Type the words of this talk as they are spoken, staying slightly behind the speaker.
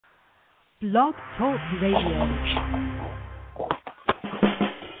Blog Talk Radio.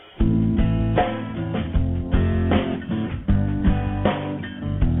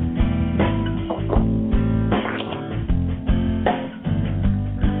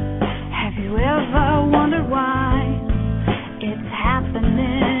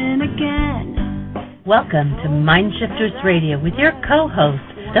 Welcome to Mind Shifters Radio with your co-host,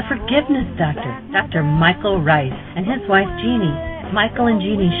 the Forgiveness Doctor, Dr. Michael Ryce, and his wife, Jeanie. Michael and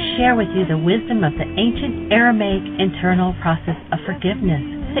Jeanie share with you the wisdom of the ancient Aramaic internal process of forgiveness.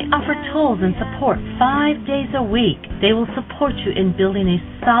 They offer tools and support 5 days a week. They will support you in building a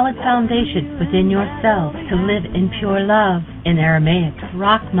solid foundation within yourself to live in pure love. In Aramaic,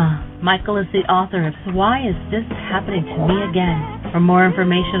 Rachma. Michael is the author of Why Is This Happening to Me Again? For more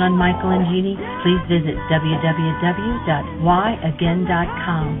information on Michael and Jeanie, please visit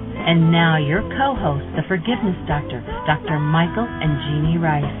www.whyagain.com. And now your co-host, the Forgiveness Doctor, Dr. Michael and Jeanie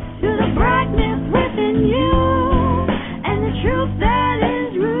Ryce. To the brightness within you and the truth that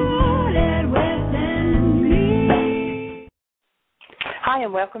is rooted within me. Hi,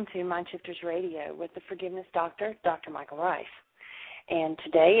 and welcome to Mind Shifters Radio with the Forgiveness Doctor, Dr. Michael Ryce. And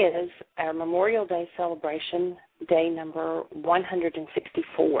today is our Memorial Day celebration, day number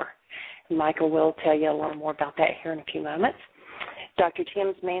 164. And Michael will tell you a little more about that here in a few moments. Dr.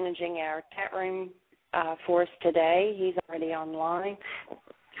 Tim's managing our chat room for us today. He's already online.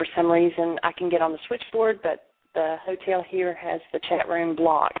 For some reason, I can get on the switchboard, but the hotel here has the chat room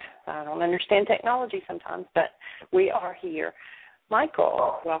blocked. I don't understand technology sometimes, but we are here.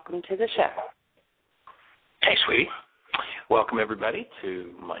 Michael, welcome to the show. Hey, sweetie. Welcome, everybody,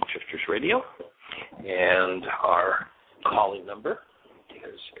 to Mind Shifters Radio. And our calling number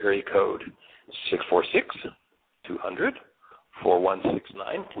is area code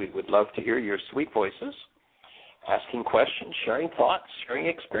 646-200-4169. We would love to hear your sweet voices, asking questions, sharing thoughts, sharing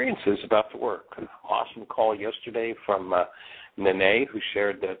experiences about the work. Awesome call yesterday from Nene, who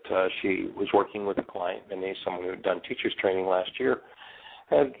shared that she was working with a client. Nene, someone who had done teacher's training last year,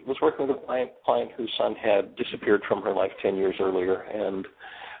 was working with a client whose son had disappeared from her life 10 years earlier, and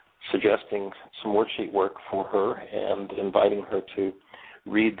suggesting some worksheet work for her and inviting her to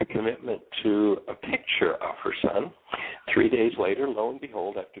read the commitment to a picture of her son. 3 days later, lo and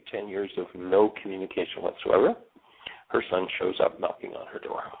behold, after 10 years of no communication whatsoever, her son shows up knocking on her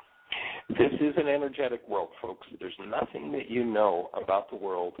door. This is an energetic world, folks. There's nothing that you know about the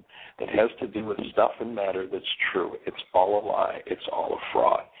world that has to do with stuff and matter that's true. It's all a lie. It's all a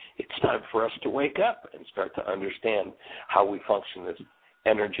fraud. It's time for us to wake up and start to understand how we function as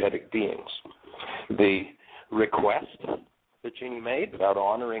energetic beings. The request that Jeanie made about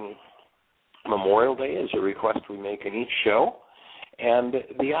honoring Memorial Day is a request we make in each show. And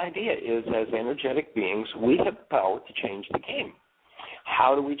the idea is, as energetic beings, we have the power to change the game.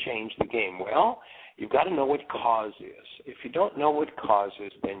 How do we change the game? Well, you've got to know what cause is. If you don't know what cause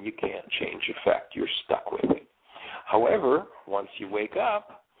is, then you can't change effect. You're stuck with it. However, once you wake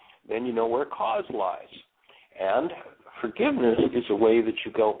up, then you know where cause lies. And forgiveness is a way that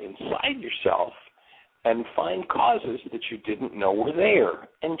you go inside yourself and find causes that you didn't know were there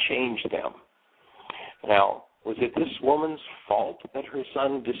and change them. Now, was it this woman's fault that her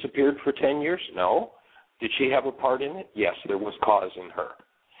son disappeared for 10 years? No. Did she have a part in it? Yes, there was cause in her.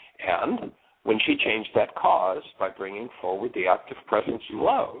 And when she changed that cause by bringing forward the active presence and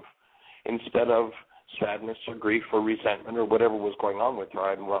love, instead of sadness or grief or resentment or whatever was going on with her,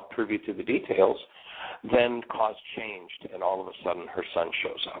 I'm not privy to the details, then cause changed, and all of a sudden her son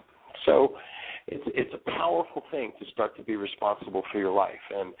shows up. So it's a powerful thing to start to be responsible for your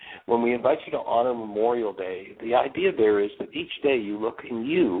life. And when we invite you to honor Memorial Day, the idea there is that each day you look in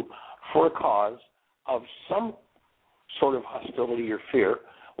you for a cause of some sort of hostility or fear,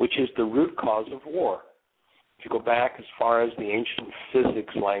 which is the root cause of war. If you go back as far as the ancient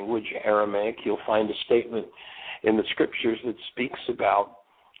physics language, Aramaic, you'll find a statement in the scriptures that speaks about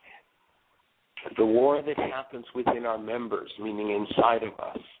the war that happens within our members, meaning inside of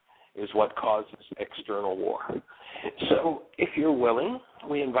us, is what causes external war. So if you're willing,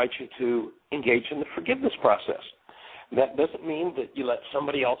 we invite you to engage in the forgiveness process. That doesn't mean that you let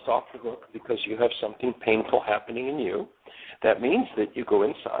somebody else off the hook because you have something painful happening in you. That means that you go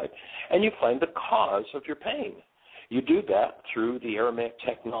inside and you find the cause of your pain. You do that through the Aramaic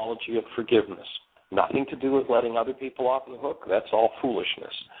technology of forgiveness. Nothing to do with letting other people off the hook. That's all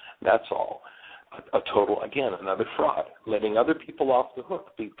foolishness. That's all a total, again, another fraud. Letting other people off the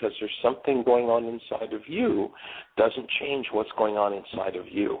hook because there's something going on inside of you doesn't change what's going on inside of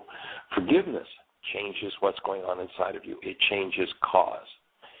you. Forgiveness changes what's going on inside of you. It changes cause.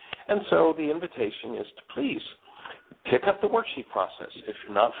 And so the invitation is to please pick up the worksheet process. If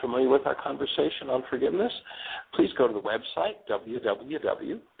you're not familiar with our conversation on forgiveness, please go to the website,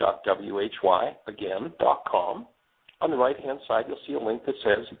 www.whyagain.com. On the right-hand side, you'll see a link that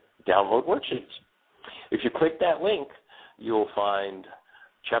says Download Worksheets. If you click that link, you'll find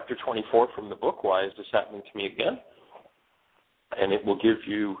Chapter 24 from the book, Why Is This Happening to Me Again? And it will give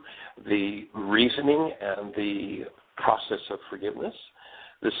you the reasoning and the process of forgiveness.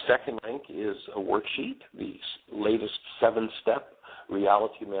 The second link is a worksheet, the latest 7-step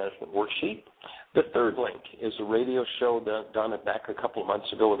reality management worksheet. The third link is a radio show done back a couple of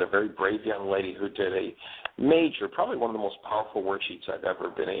months ago with a very brave young lady who did a major, probably one of the most powerful worksheets I've ever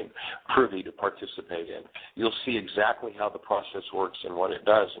been privy to participate in. You'll see exactly how the process works and what it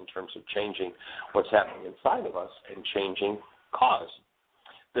does in terms of changing what's happening inside of us and changing cause.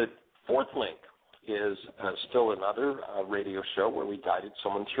 The fourth link is still another radio show where we guided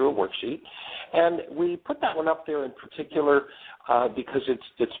someone through a worksheet. And we put that one up there in particular because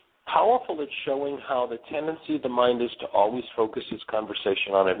it's powerful at showing how the tendency of the mind is to always focus its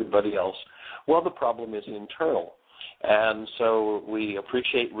conversation on everybody else. Well, the problem is internal. And so we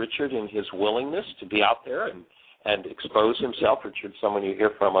appreciate Richard and his willingness to be out there and expose himself. Richard's someone you hear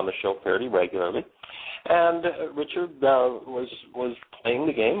from on the show fairly regularly. And Richard was playing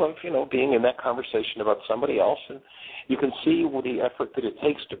the game of, being in that conversation about somebody else. And you can see the effort that it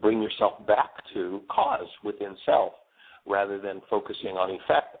takes to bring yourself back to cause within self rather than focusing on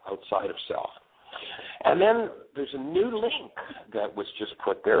effect outside of self. And then there's a new link that was just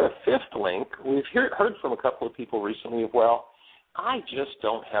put there, a fifth link. We've heard from a couple of people recently of, I just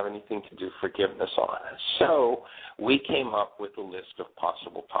don't have anything to do forgiveness on. So we came up with a list of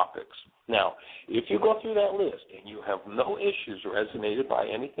possible topics. Now, if you go through that list and you have no issues resonated by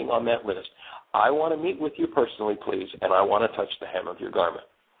anything on that list, I want to meet with you personally, please, and I want to touch the hem of your garment.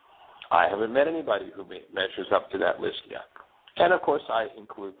 I haven't met anybody who measures up to that list yet. And, of course, I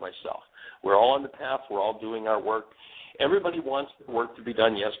include myself. We're all on the path. We're all doing our work. Everybody wants the work to be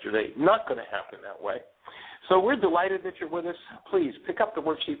done yesterday. Not going to happen that way. So we're delighted that you're with us. Please pick up the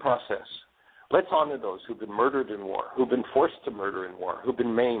worksheet process. Let's honor those who've been murdered in war, who've been forced to murder in war, who've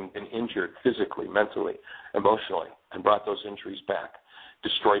been maimed and injured physically, mentally, emotionally, and brought those injuries back,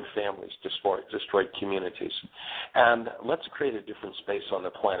 destroyed families, destroyed communities. And let's create a different space on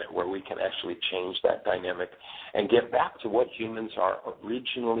the planet where we can actually change that dynamic and get back to what humans are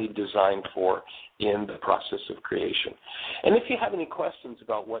originally designed for in the process of creation. And if you have any questions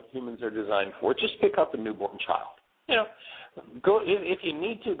about what humans are designed for, just pick up a newborn child. Go if you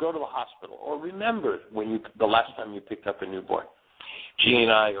need to, go to the hospital, or remember the last time you picked up a newborn. Jeanie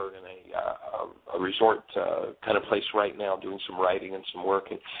and I are in a resort kind of place right now doing some writing and some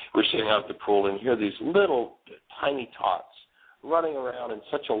work, and we're sitting out at the pool and hear these little tiny tots running around in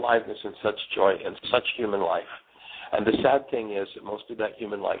such aliveness and such joy and such human life. And the sad thing is that most of that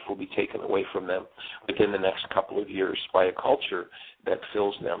human life will be taken away from them within the next couple of years by a culture that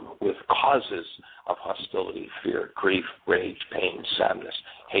fills them with causes of hostility, fear, grief, rage, pain, sadness,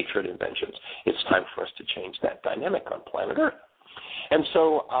 hatred, and vengeance. It's time for us to change that dynamic on planet Earth. And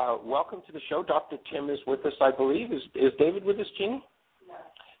so welcome to the show. Dr. Tim is with us, I believe. Is David with us, Jeanie? No.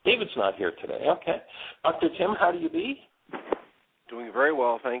 David's not here today. Okay. Dr. Tim, how do you be? Doing very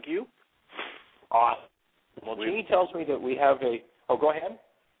well, thank you. Awesome. Well, Jeanie tells me that we have go ahead.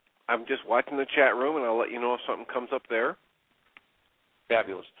 I'm just watching the chat room, and I'll let you know if something comes up there.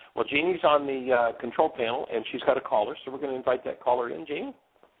 Fabulous. Well, Jeanie's on the control panel, and she's got a caller, so we're going to invite that caller in. Jeanie?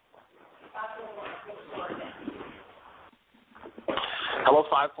 Hello,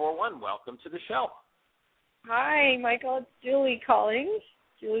 541. Welcome to the show. Hi, Michael. It's Julie calling.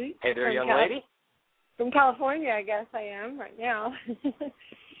 Julie. Hey there, young lady. From California, I guess I am right now.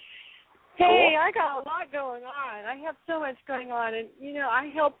 Cool. Hey, I got a lot going on. I have so much going on. And,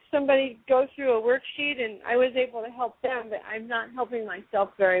 I helped somebody go through a worksheet, and I was able to help them, but I'm not helping myself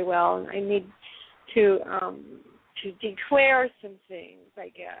very well, and I need to declare some things, I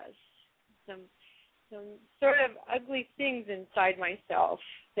guess, some sort of ugly things inside myself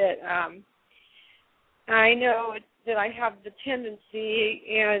that I know that I have the tendency,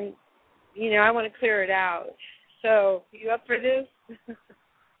 and, I want to clear it out. So, you up for this?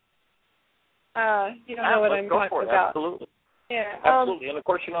 You don't know what I'm talking about. Absolutely. Yeah. Absolutely. And of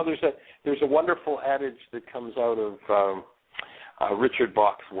course, there's a wonderful adage that comes out of Richard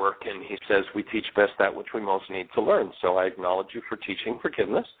Bach's work, and he says, we teach best that which we most need to learn. So I acknowledge you for teaching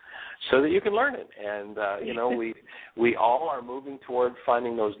forgiveness so that you can learn it. And, we all are moving toward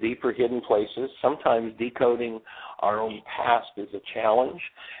finding those deeper hidden places. Sometimes decoding our own past is a challenge,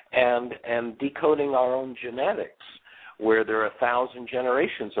 and decoding our own genetics, where there are 1,000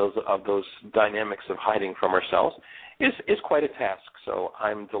 generations of those dynamics of hiding from ourselves, is quite a task. So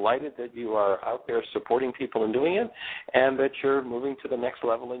I'm delighted that you are out there supporting people in doing it, and that you're moving to the next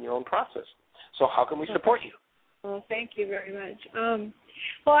level in your own process. So how can we support you? Well, thank you very much.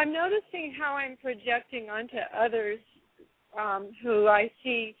 Well, I'm noticing how I'm projecting onto others who I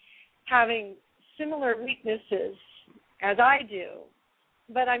see having similar weaknesses as I do,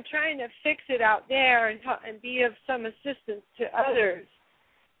 but I'm trying to fix it out there and be of some assistance to others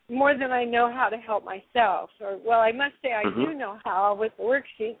more than I know how to help myself. Or, well, I must say I do know how with the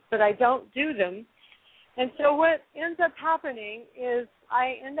worksheets, but I don't do them. And so what ends up happening is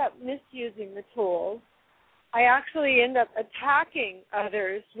I end up misusing the tools. I actually end up attacking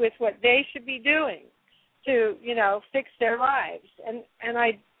others with what they should be doing to, fix their lives. And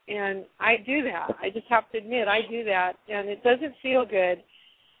I do that. I just have to admit I do that, and it doesn't feel good.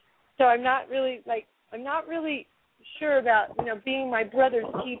 So I'm not really sure about, being my brother's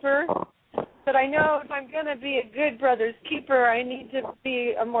keeper. But I know if I'm going to be a good brother's keeper, I need to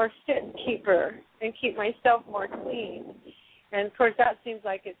be a more fit keeper and keep myself more clean. And, of course, that seems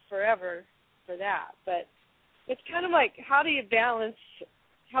like it's forever for that. But it's kind of like, how do you balance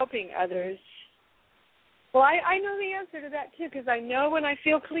helping others? Well, I know the answer to that, too, because I know when I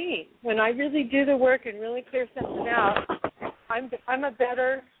feel clean, when I really do the work and really clear something out, I'm a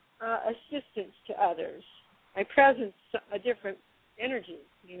better assistance to others. My presence a different energy,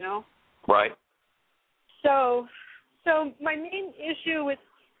 Right. So my main issue with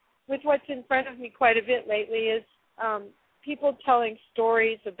what's in front of me quite a bit lately is people telling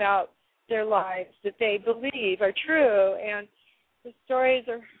stories about their lives that they believe are true, and the stories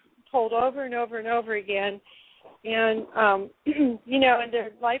are told over and over and over again, and and their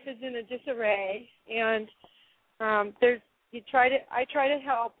life is in a disarray, and I try to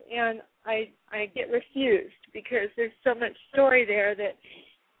help, and I get refused because there's so much story there that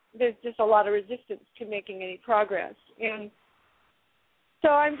there's just a lot of resistance to making any progress. And so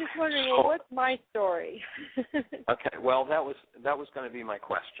I'm just wondering, well, what's my story? Okay, well, that was going to be my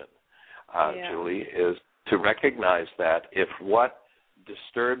question, Julie, is to recognize that if what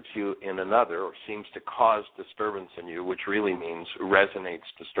disturbs you in another or seems to cause disturbance in you, which really means resonates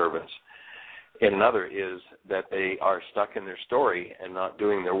disturbance in another, is that they are stuck in their story and not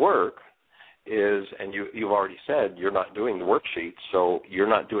doing their work, and you've already said you're not doing the worksheets, so you're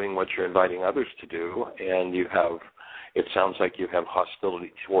not doing what you're inviting others to do, and it sounds like you have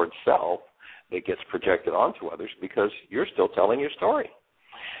hostility towards self that gets projected onto others because you're still telling your story.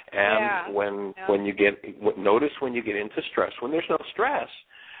 And when you notice when you get into stress, when there's no stress,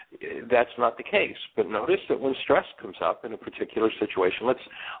 that's not the case. But notice that when stress comes up in a particular situation, let's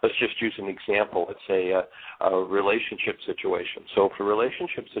just use an example. Let's say a relationship situation. So if a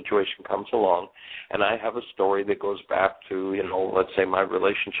relationship situation comes along, and I have a story that goes back to, let's say my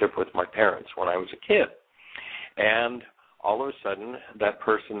relationship with my parents when I was a kid, and all of a sudden that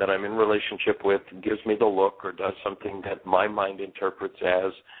person that I'm in relationship with gives me the look or does something that my mind interprets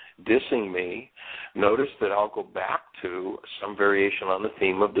as dissing me, notice that I'll go back to some variation on the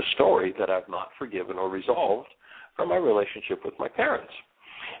theme of the story that I've not forgiven or resolved from my relationship with my parents.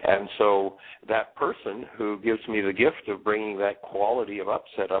 And so that person who gives me the gift of bringing that quality of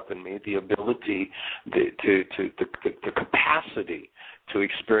upset up in me, the ability, the capacity to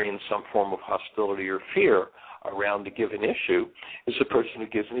experience some form of hostility or fear around a given issue, is the person who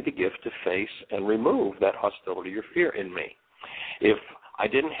gives me the gift to face and remove that hostility or fear in me. If I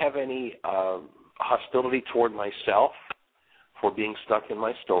didn't have any hostility toward myself for being stuck in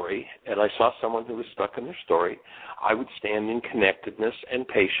my story, and I saw someone who was stuck in their story, I would stand in connectedness and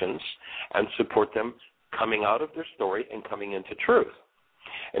patience and support them coming out of their story and coming into truth.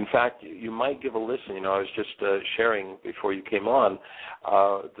 In fact, you might give a listen. I was just sharing before you came on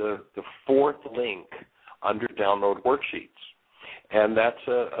the fourth link under download worksheets. And that's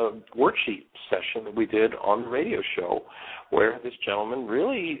a worksheet session that we did on the radio show where this gentleman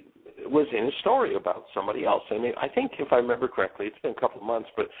really was in a story about somebody else. And I think, if I remember correctly, it's been a couple of months,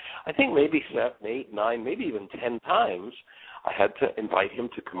 but I think maybe 7, 8, 9, maybe even 10 times I had to invite him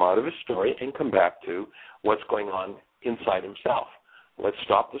to come out of his story and come back to what's going on inside himself. Let's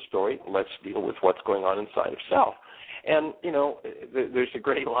stop the story. Let's deal with what's going on inside of self. And, there's a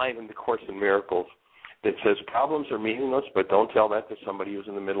great line in the Course in Miracles that says problems are meaningless, but don't tell that to somebody who's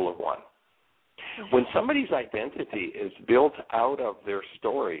in the middle of one. When somebody's identity is built out of their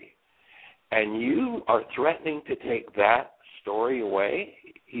story and you are threatening to take that story away,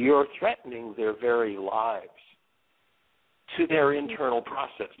 you're threatening their very lives to their internal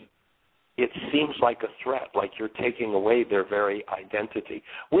process. It seems like a threat, like you're taking away their very identity,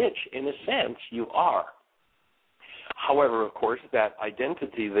 which, in a sense, you are. However, of course, that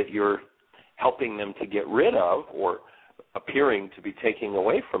identity that you're helping them to get rid of or appearing to be taking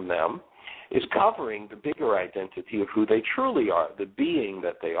away from them is covering the bigger identity of who they truly are, the being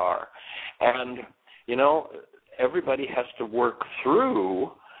that they are. And, everybody has to work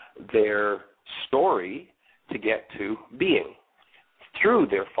through their story to get to being, through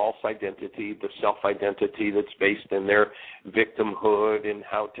their false identity, the self-identity that's based in their victimhood and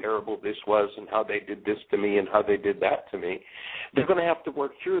how terrible this was and how they did this to me and how they did that to me. They're going to have to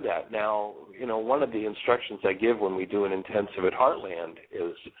work through that. Now, one of the instructions I give when we do an intensive at Heartland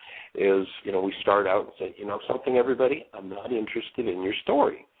is we start out and say, something, everybody, I'm not interested in your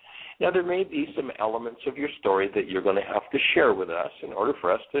story. Now, there may be some elements of your story that you're going to have to share with us in order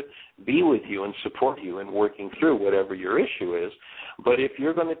for us to be with you and support you in working through whatever your issue is. But if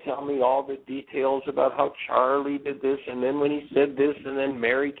you're going to tell me all the details about how Charlie did this, and then when he said this, and then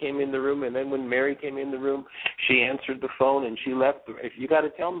Mary came in the room, and then when Mary came in the room, she answered the phone and she left. If you got to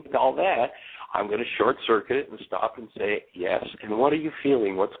tell me all that, I'm going to short-circuit it and stop and say, yes, and what are you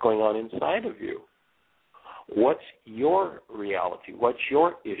feeling? What's going on inside of you? What's your reality? What's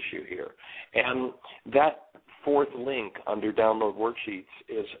your issue here? And that fourth link under download worksheets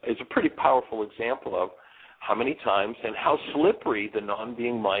is a pretty powerful example of how many times and how slippery the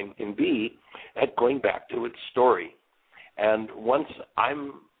non-being mind can be at going back to its story. And once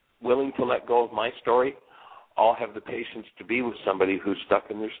I'm willing to let go of my story, I'll have the patience to be with somebody who's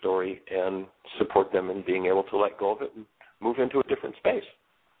stuck in their story and support them in being able to let go of it and move into a different space.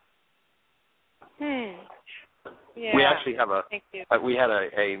 Yeah. We actually have we had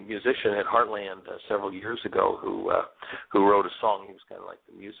a musician at Heartland several years ago who wrote a song. He was kind of like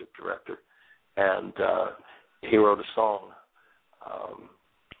the music director, and he wrote a song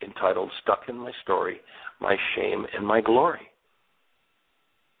entitled "Stuck in My Story, My Shame and My Glory."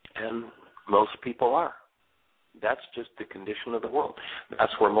 And most people are. That's just the condition of the world.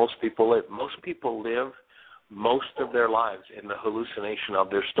 That's where most people live. Most people live most of their lives in the hallucination of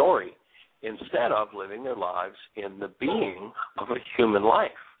their story, instead of living their lives in the being of a human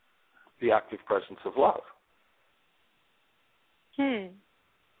life, the active presence of love.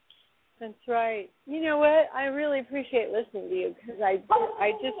 That's right. You know what? I really appreciate listening to you because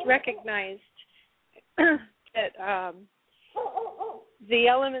I just recognized that the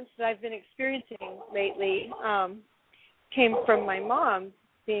elements that I've been experiencing lately came from my mom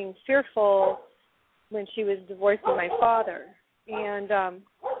being fearful when she was divorcing my father. And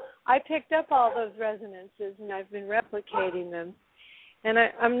I picked up all those resonances, and I've been replicating them. And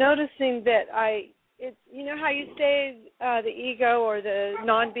I'm noticing that it's how you say the ego or the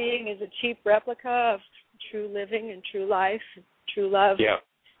non-being is a cheap replica of true living and true life, true love. Yeah.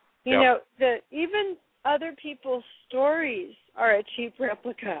 You know, even other people's stories are a cheap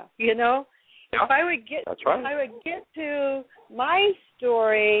replica, Yeah. If I would get That's right. if I would get to my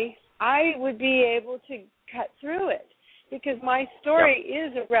story, I would be able to cut through it. Because my story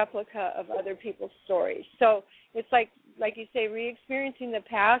is a replica of other people's stories. So it's like you say, re-experiencing the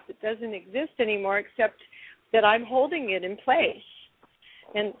past. It doesn't exist anymore except that I'm holding it in place.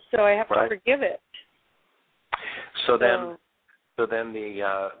 And so I have to forgive it. So then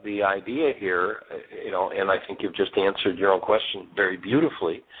the idea here, and I think you've just answered your own question very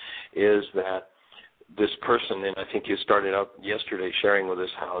beautifully, is that this person, and I think you started out yesterday sharing with us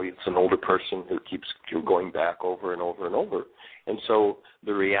how it's an older person who keeps going back over and over and over. And so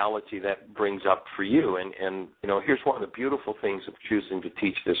the reality that brings up for you, and here's one of the beautiful things of choosing to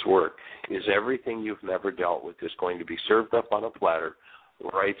teach this work, is everything you've never dealt with is going to be served up on a platter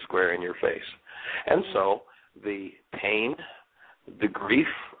right square in your face. And so the pain, the grief,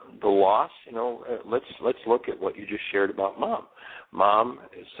 the loss, let's look at what you just shared about Mom. Mom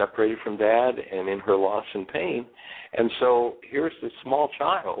is separated from Dad and in her loss and pain. And so here's this small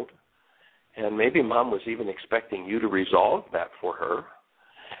child, and maybe Mom was even expecting you to resolve that for her.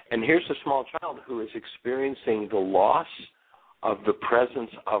 And here's a small child who is experiencing the loss of the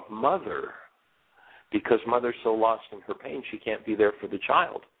presence of Mother because Mother's so lost in her pain she can't be there for the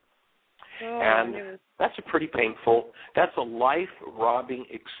child. And that's a pretty painful, that's a life-robbing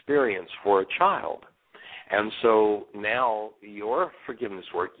experience for a child. And so now your forgiveness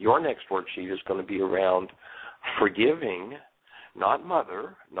work, your next worksheet is going to be around forgiving, not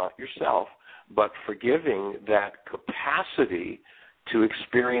Mother, not yourself, but forgiving that capacity to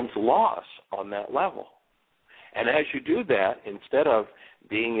experience loss on that level. And as you do that, instead of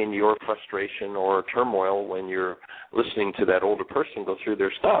being in your frustration or turmoil when you're listening to that older person go through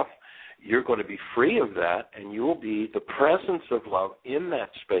their stuff, you're going to be free of that, and you will be the presence of love in that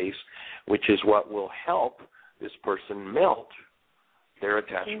space, which is what will help this person melt their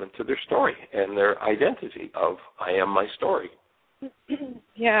attachment to their story and their identity of I am my story.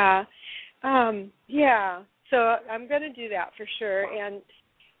 Yeah. So I'm going to do that for sure, and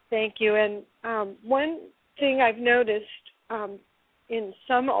thank you. And one thing I've noticed in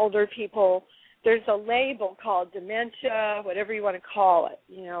some older people, there's a label called dementia, whatever you want to call it,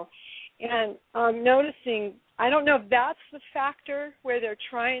 And I'm noticing, I don't know if that's the factor where they're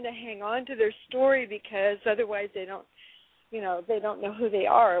trying to hang on to their story because otherwise they don't know who they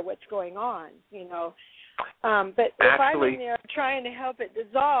are or what's going on, But if I'm in there trying to help it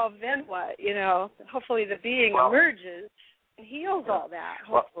dissolve, then what, Hopefully the being emerges and heals all that,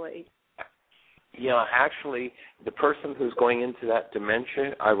 hopefully. Actually, the person who's going into that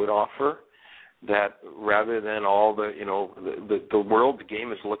dementia, I would offer that rather than all the the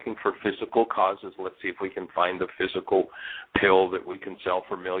game is looking for physical causes. Let's see if we can find the physical pill that we can sell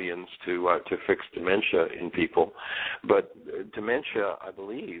for millions to fix dementia in people. But dementia, I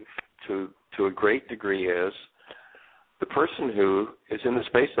believe, to a great degree, is the person who is in the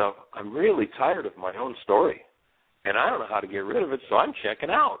space of, I'm really tired of my own story, and I don't know how to get rid of it, so I'm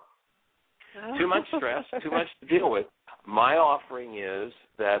checking out. Too much stress, too much to deal with. My offering is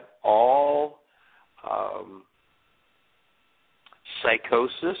that all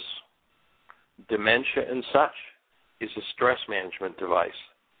psychosis, dementia, and such is a stress management device.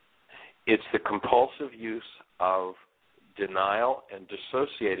 It's the compulsive use of denial and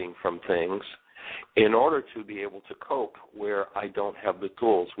dissociating from things in order to be able to cope where I don't have the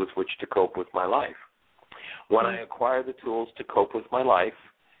tools with which to cope with my life. When I acquire the tools to cope with my life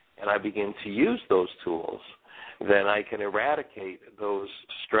and I begin to use those tools, then I can eradicate those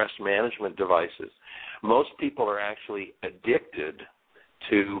stress management devices. Most people are actually addicted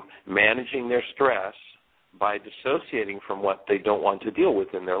to managing their stress by dissociating from what they don't want to deal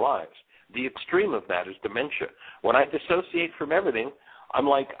with in their lives. The extreme of that is dementia. When I dissociate from everything, I'm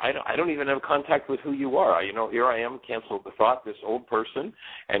like, I don't even have contact with who you are. Here I am, canceled the thought, this old person,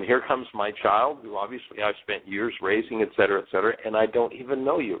 and here comes my child, who obviously I've spent years raising, et cetera, and I don't even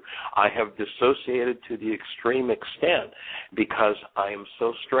know you. I have dissociated to the extreme extent because I am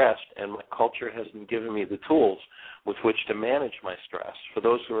so stressed, and my culture hasn't given me the tools with which to manage my stress. For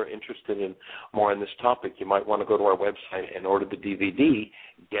those who are interested in more on this topic, you might want to go to our website and order the DVD,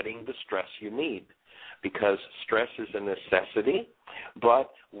 Getting the Stress You Need, because stress is a necessity.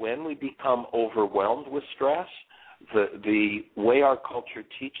 But when we become overwhelmed with stress, the way our culture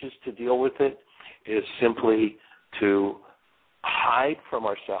teaches to deal with it is simply to hide from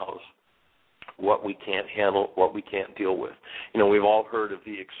ourselves what we can't handle, what we can't deal with. We've all heard of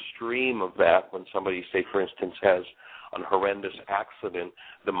the extreme of that when somebody, say, for instance, has a horrendous accident,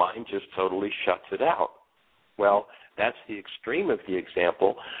 the mind just totally shuts it out. Well, that's the extreme of the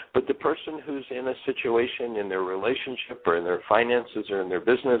example, but the person who's in a situation in their relationship or in their finances or in their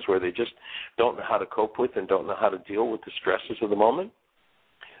business where they just don't know how to cope with and don't know how to deal with the stresses of the moment,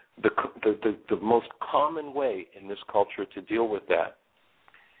 the most common way in this culture to deal with that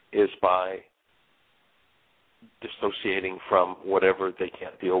is by dissociating from whatever they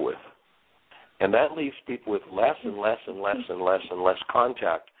can't deal with. And that leaves people with less and less and less and less and less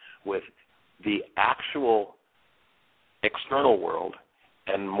contact with the actual external world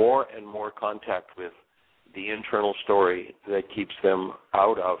and more contact with the internal story that keeps them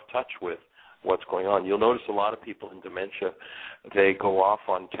out of touch with what's going on. You'll notice a lot of people in dementia, they go off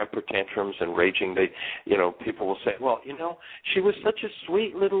on temper tantrums and raging. People will say, well, she was such a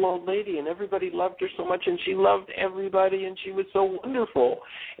sweet little old lady and everybody loved her so much and she loved everybody and she was so wonderful.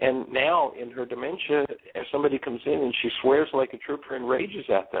 And now in her dementia, if somebody comes in and she swears like a trooper and rages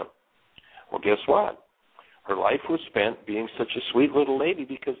at them, well, guess what? Her life was spent being such a sweet little lady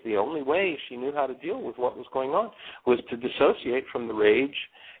because the only way she knew how to deal with what was going on was to dissociate from the rage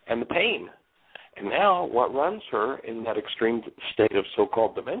and the pain. And now what runs her in that extreme state of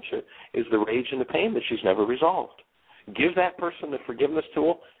so-called dementia is the rage and the pain that she's never resolved. Give that person the forgiveness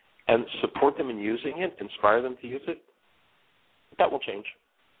tool and support them in using it, inspire them to use it. That will change.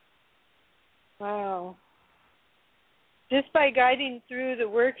 Wow. Just by guiding through the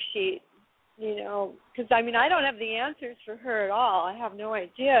worksheet, because, I don't have the answers for her at all. I have no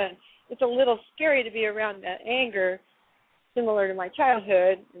idea. It's a little scary to be around that anger, similar to my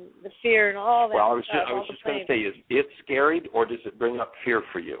childhood, and the fear and all that. Well, I was just going to say, is it scary or does it bring up fear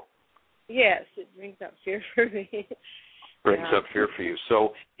for you? Yes, it brings up fear for me. Brings up fear for you.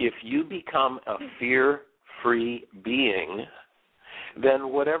 So if you become a fear-free being,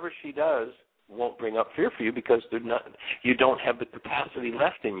 then whatever she does won't bring up fear for you because you don't have the capacity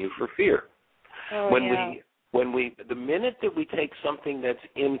left in you for fear. The minute that we take something that's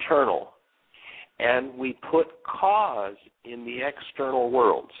internal and we put cause in the external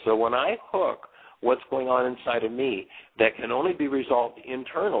world. So when I hook what's going on inside of me that can only be resolved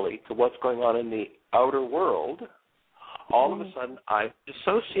internally to what's going on in the outer world, all of a sudden I've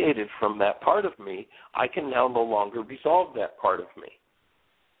dissociated from that part of me. I can now no longer resolve that part of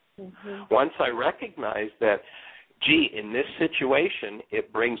me. Once I recognize that, gee, in this situation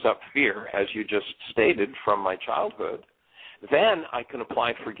it brings up fear, as you just stated, from my childhood, then I can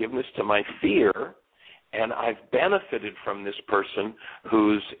apply forgiveness to my fear, and I've benefited from this person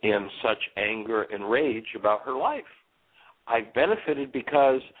who's in such anger and rage about her life. I've benefited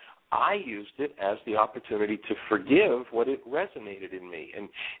because I used it as the opportunity to forgive what it resonated in me. And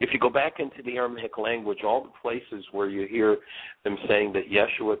if you go back into the Aramaic language, all the places where you hear them saying that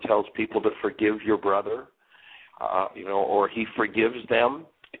Yeshua tells people to forgive your brother, or he forgives them,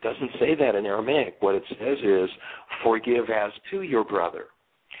 it doesn't say that in Aramaic. What it says is, forgive as to your brother.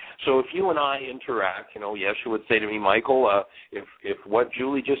 So if you and I interact, Yeshua would say to me, Michael, if what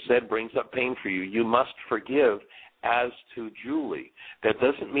Julie just said brings up pain for you, you must forgive as to Julie. That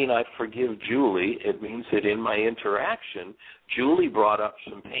doesn't mean I forgive Julie. It means that in my interaction, Julie brought up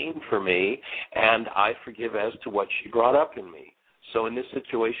some pain for me, and I forgive as to what she brought up in me. So in this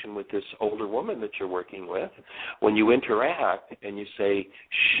situation with this older woman that you're working with, when you interact and you say,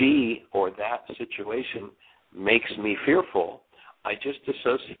 she or that situation makes me fearful, I just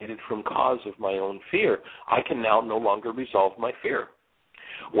dissociated from cause of my own fear. I can now no longer resolve my fear.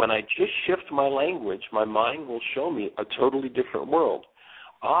 When I just shift my language, my mind will show me a totally different world.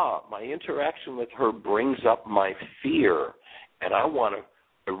 My interaction with her brings up my fear, and I want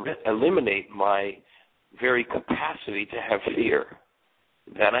to eliminate my very capacity to have fear.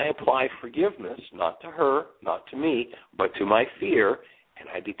 Then I apply forgiveness, not to her, not to me, but to my fear, and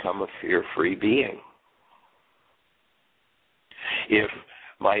I become a fear-free being. If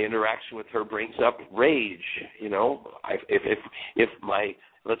my interaction with her brings up rage, if my,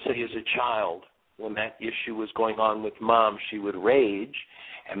 let's say as a child, when that issue was going on with mom, she would rage,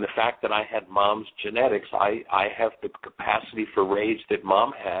 and the fact that I had mom's genetics, I have the capacity for rage that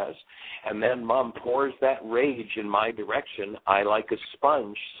mom has, and then mom pours that rage in my direction. I, like a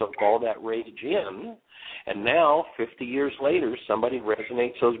sponge, soak all that rage in, and now, 50 years later, somebody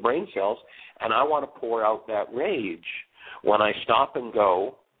resonates those brain cells, and I want to pour out that rage. When I stop and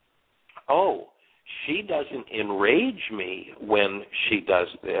go, oh, she doesn't enrage me when she does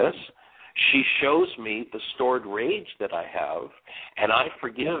this. She shows me the stored rage that I have, and I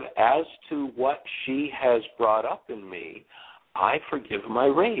forgive as to what she has brought up in me. I forgive my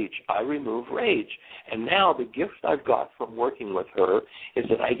rage. I remove rage. And now the gift I've got from working with her is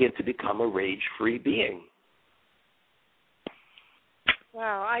that I get to become a rage-free being.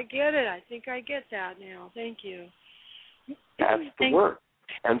 Wow, I get it. I think I get that now. Thank you. That's the work.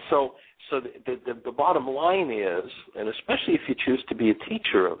 And so the bottom line is, and especially if you choose to be a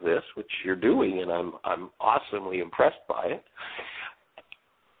teacher of this, which you're doing, and I'm awesomely impressed by it,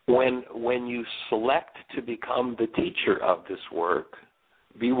 when you select to become the teacher of this work,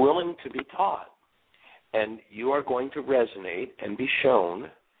 be willing to be taught. And you are going to resonate and be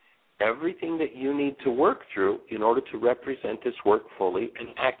shown everything that you need to work through in order to represent this work fully and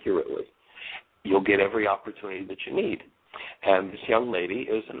accurately. You'll get every opportunity that you need. And this young lady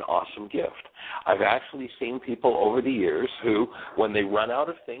is an awesome gift. I've actually seen people over the years who, when they run out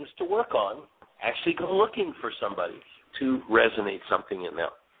of things to work on, actually go looking for somebody to resonate something in them,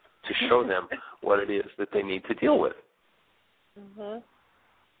 to show them what it is that they need to deal with.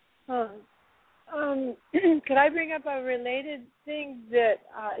 Could I bring up a related thing that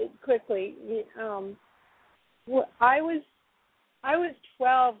quickly? I was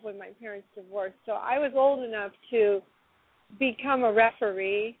 12 when my parents divorced, so I was old enough to become a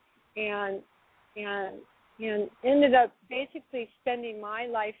referee and ended up basically spending my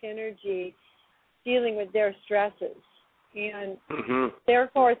life energy dealing with their stresses and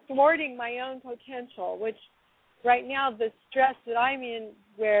therefore thwarting my own potential, which right now the stress that I'm in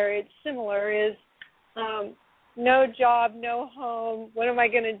where it's similar is no job, no home, what am I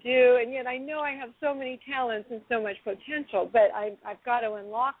going to do? And yet I know I have so many talents and so much potential, but I've got to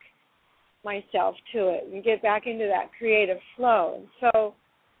unlock myself to it and get back into that creative flow. And so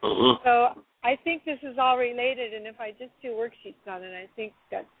I think this is all related, and if I just do worksheets on it, I think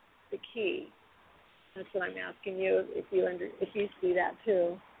that's the key. That's what I'm asking you, if you see that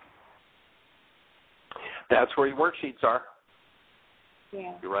too. That's where your worksheets are.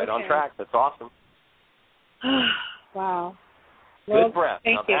 Yeah. You're right on track. That's awesome. Wow. Good breath.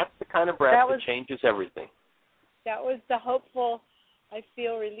 Thank you. That's the kind of breath that changes everything. That was the hopeful, I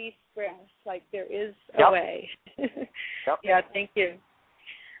feel relief breath, like there is a way. Yep. Yeah, thank you.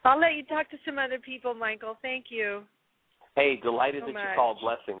 I'll let you talk to some other people, Michael. Thank you. Hey, delighted so that much. you called.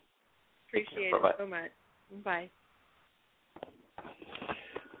 Blessings. Appreciate Bye-bye. it so much. Bye.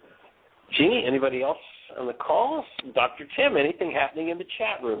 Jeanie, anybody else on the call? Dr. Tim, anything happening in the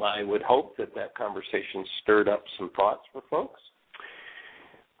chat room? I would hope that conversation stirred up some thoughts for folks.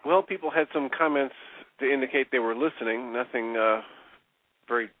 Well, people had some comments to indicate they were listening, nothing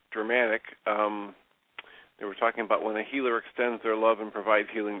very dramatic. They were talking about when a healer extends their love and provides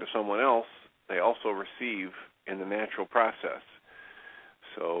healing to someone else, they also receive in the natural process.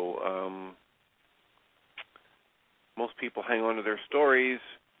 So most people hang on to their stories,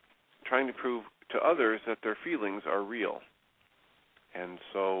 trying to prove to others that their feelings are real. And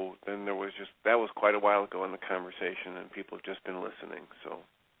so then that was quite a while ago in the conversation, and people have just been listening. So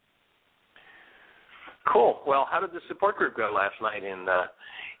cool. Well, how did the support group go last night in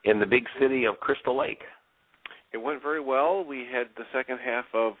the big city of Crystal Lake? It went very well. We had the second half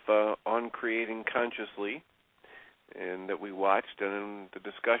of On Creating Consciously, and that we watched, and the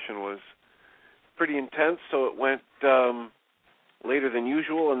discussion was pretty intense, so it went later than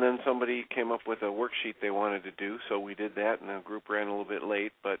usual, and then somebody came up with a worksheet they wanted to do, so we did that, and the group ran a little bit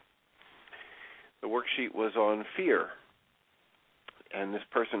late, but the worksheet was on fear, and this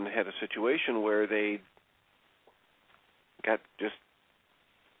person had a situation where they got just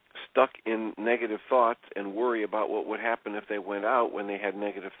stuck in negative thoughts and worry about what would happen if they went out when they had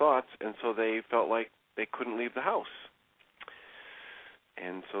negative thoughts, and so they felt like they couldn't leave the house.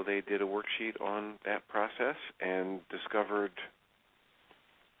 And so they did a worksheet on that process and discovered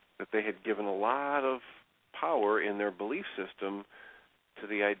that they had given a lot of power in their belief system to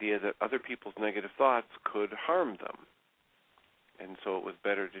the idea that other people's negative thoughts could harm them. And so it was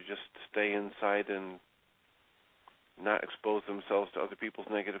better to just stay inside and not expose themselves to other people's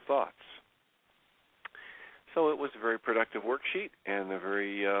negative thoughts. So it was a very productive worksheet and a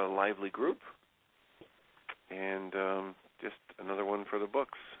very lively group, and just another one for the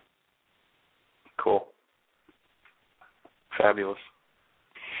books. Cool. Fabulous.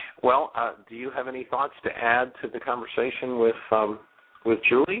 Well, do you have any thoughts to add to the conversation with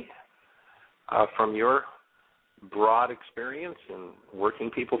Julie from your broad experience in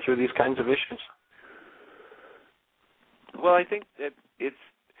working people through these kinds of issues? Well, I think that it's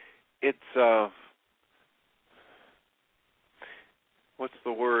what's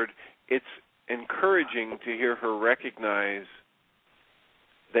the word? It's encouraging to hear her recognize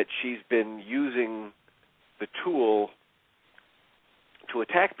that she's been using the tool to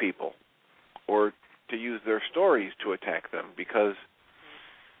attack people or to use their stories to attack them, because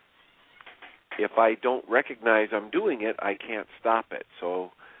if I don't recognize I'm doing it, I can't stop it.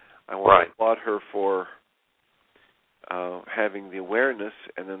 So I want to applaud her for having the awareness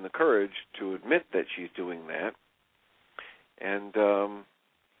and then the courage to admit that she's doing that, and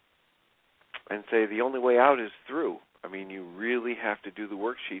say the only way out is through. I mean, you really have to do the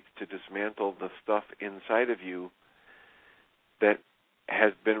worksheets to dismantle the stuff inside of you that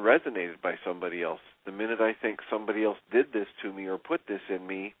has been resonated by somebody else. The minute I think somebody else did this to me or put this in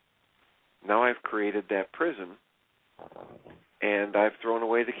me, now I've created that prison, and I've thrown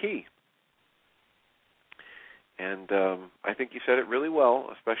away the key. And I think you said it really well,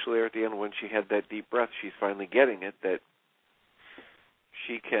 especially at the end when she had that deep breath. She's finally getting it, that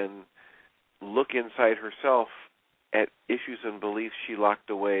she can look inside herself at issues and beliefs she locked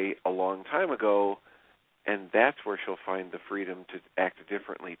away a long time ago, and that's where she'll find the freedom to act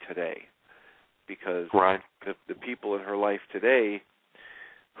differently today. Because the people in her life today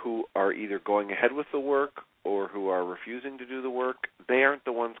who are either going ahead with the work or who are refusing to do the work, they aren't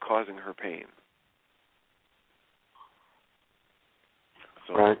the ones causing her pain.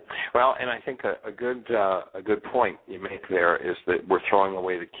 So. Right. Well, and I think a good point you make there is that we're throwing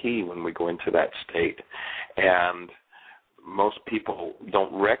away the key when we go into that state, and most people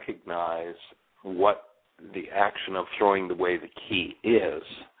don't recognize what the action of throwing away the key is.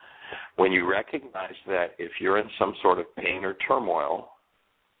 When you recognize that if you're in some sort of pain or turmoil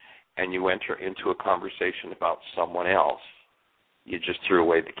and you enter into a conversation about someone else, you just threw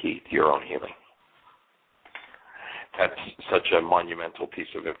away the key to your own healing. That's such a monumental piece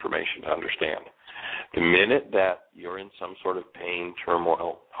of information to understand. The minute that you're in some sort of pain,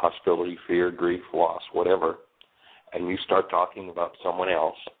 turmoil, hostility, fear, grief, loss, whatever, and you start talking about someone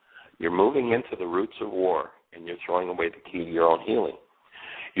else, you're moving into the roots of war, and you're throwing away the key to your own healing.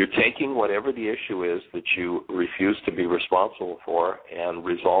 You're taking whatever the issue is that you refuse to be responsible for and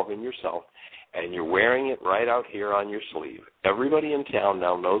resolving yourself, and you're wearing it right out here on your sleeve. Everybody in town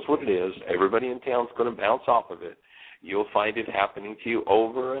now knows what it is. Everybody in town's going to bounce off of it. You'll find it happening to you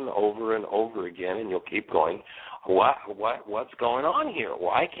over and over and over again, and you'll keep going. What's going on here?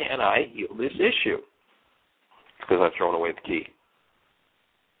 Why can't I heal this issue? Because I've thrown away the key.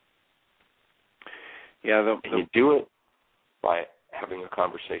 Yeah, and you do it by having a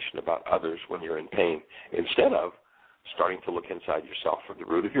conversation about others when you're in pain, instead of starting to look inside yourself for the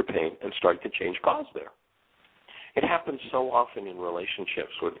root of your pain and starting to change cause there. It happens so often in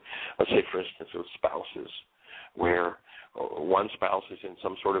relationships with, let's say, for instance, with spouses, where one spouse is in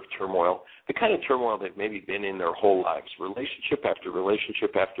some sort of turmoil, the kind of turmoil they've maybe been in their whole lives, relationship after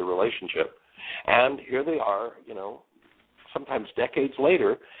relationship after relationship. And here they are, sometimes decades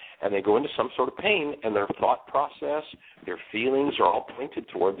later, and they go into some sort of pain, and their thought process, their feelings are all pointed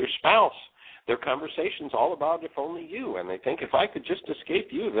toward their spouse. Their conversation's all about if only you, and they think if I could just escape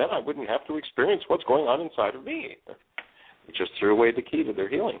you, then I wouldn't have to experience what's going on inside of me. They just threw away the key to their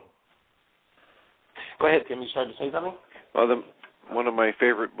healing. Go ahead, Tim, you started to say something? Well, one of my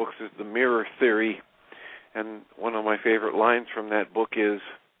favorite books is The Mirror Theory, and one of my favorite lines from that book is,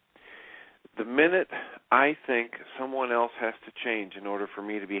 the minute I think someone else has to change in order for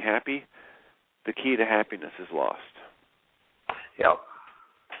me to be happy, the key to happiness is lost. Yep.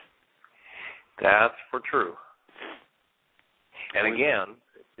 That's for true. And again,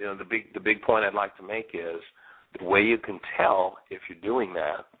 the big point I'd like to make is the way you can tell if you're doing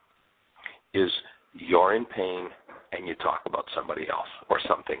that is you're in pain and you talk about somebody else or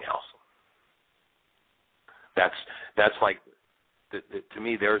something else. That's like, to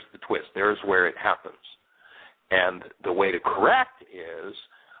me, there's the twist. There's where it happens. And the way to correct is,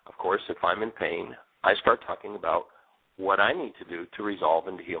 of course, if I'm in pain, I start talking about what I need to do to resolve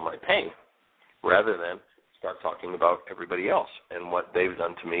and to heal my pain, rather than start talking about everybody else and what they've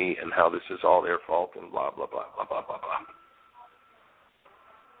done to me and how this is all their fault and blah, blah, blah, blah, blah, blah, blah.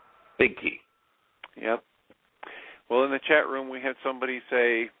 Big key. Yep. Well, in the chat room, we had somebody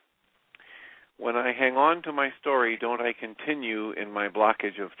say, when I hang on to my story, don't I continue in my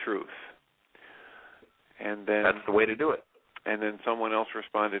blockage of truth? And then that's the way to do it. And then someone else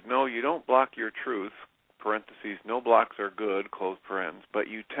responded, no, you don't block your truth, parentheses, no blocks are good, close parens, but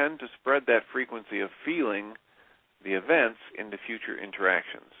you tend to spread that frequency of feeling the events into future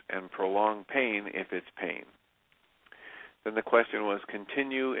interactions and prolong pain if it's pain. Then the question was,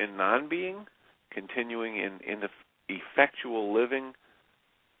 continue in non-being, continuing in the effectual living,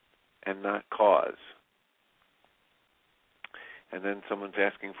 and not cause. And then someone's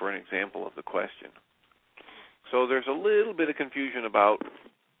asking for an example of the question. So there's a little bit of confusion about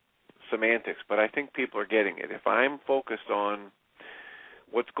semantics, but I think people are getting it. If I'm focused on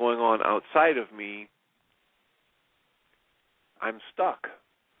what's going on outside of me, I'm stuck,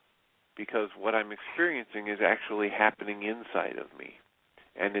 because what I'm experiencing is actually happening inside of me.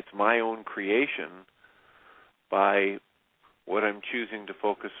 And it's my own creation by what I'm choosing to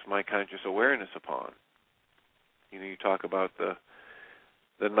focus my conscious awareness upon. You talk about the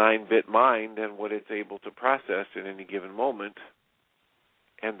 9-bit mind and what it's able to process in any given moment,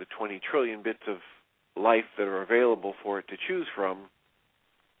 and the 20 trillion bits of life that are available for it to choose from.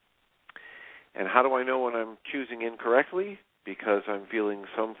 And how do I know when I'm choosing incorrectly? Because I'm feeling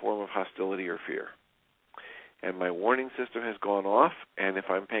some form of hostility or fear. And my warning system has gone off, and if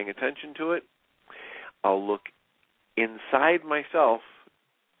I'm paying attention to it, I'll look inside myself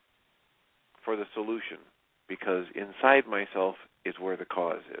for the solution, because inside myself is where the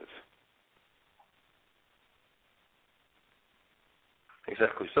cause is.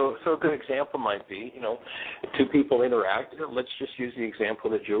 Exactly. So a good example might be, two people interact. Let's just use the example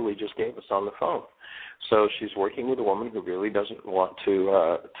that Julie just gave us on the phone. So she's working with a woman who really doesn't want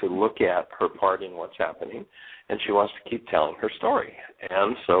to look at her part in what's happening, and she wants to keep telling her story.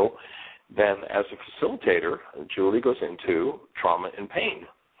 And so then as a facilitator, Julie goes into trauma and pain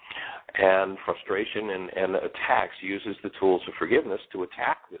and frustration and attacks, uses the tools of forgiveness to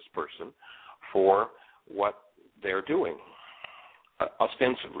attack this person for what they're doing.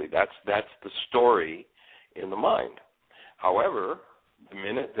 Ostensibly, that's the story in the mind. However, the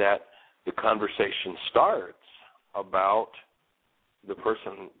minute that the conversation starts about the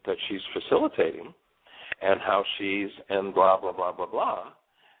person that she's facilitating and how she's and blah, blah, blah, blah, blah,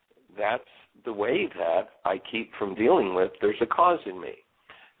 that's the way that I keep from dealing with there's a cause in me.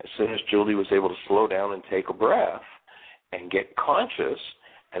 As soon as Julie was able to slow down and take a breath and get conscious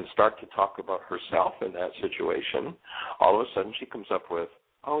and start to talk about herself in that situation, all of a sudden she comes up with,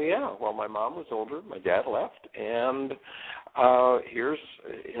 oh yeah, well my mom was older, my dad left, and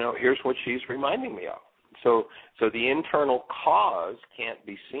here's what she's reminding me of. So the internal cause can't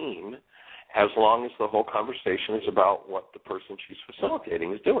be seen as long as the whole conversation is about what the person she's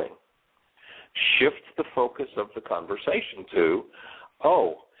facilitating is doing. Shift the focus of the conversation to,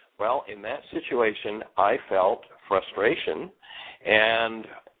 oh, Well, in that situation, I felt frustration, and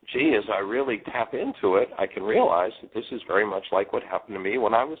gee, as I really tap into it, I can realize that this is very much like what happened to me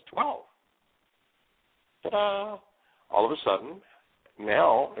when I was 12. Ta-da! All of a sudden,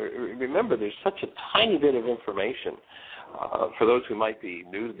 now, remember, there's such a tiny bit of information. For those who might be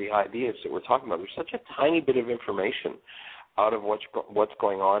new to the ideas that we're talking about, there's such a tiny bit of information out of what's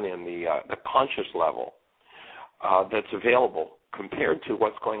going on in the conscious level that's available compared to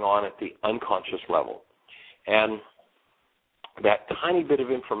what's going on at the unconscious level. And that tiny bit of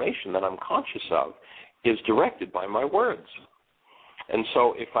information that I'm conscious of is directed by my words. And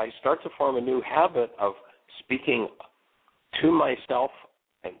so if I start to form a new habit of speaking to myself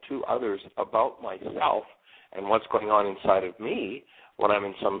and to others about myself and what's going on inside of me when I'm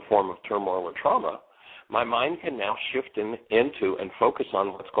in some form of turmoil or trauma, my mind can now shift into and focus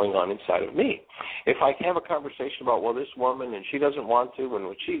on what's going on inside of me. If I have a conversation about, well, this woman, and she doesn't want to, and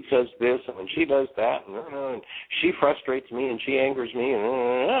when she does this, and when she does that, and she frustrates me, and she angers me,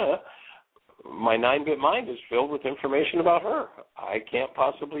 and my 9-bit mind is filled with information about her. I can't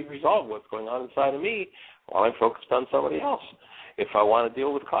possibly resolve what's going on inside of me while I'm focused on somebody else. If I want to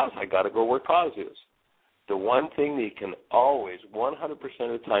deal with cause, I got to go where cause is. The one thing that you can always, 100% of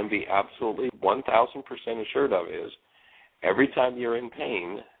the time, be absolutely 1,000% assured of is every time you're in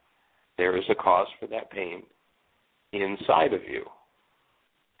pain, there is a cause for that pain inside of you.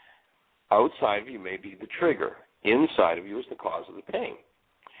 Outside of you may be the trigger. Inside of you is the cause of the pain.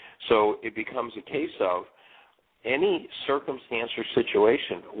 So it becomes a case of any circumstance or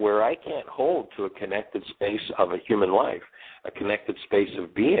situation where I can't hold to a connected space of a human life, a connected space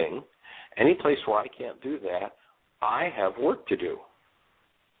of being, any place where I can't do that, I have work to do.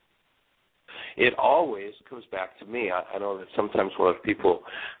 It always comes back to me. I know that sometimes we'll have people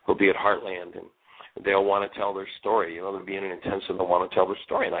who'll be at Heartland and they'll want to tell their story. You know, they'll be in an intensive, they'll want to tell their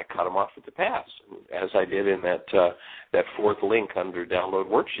story, and I cut them off at the pass, as I did in that fourth link under download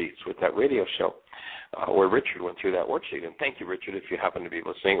worksheets with that radio show where Richard went through that worksheet. And thank you, Richard, if you happen to be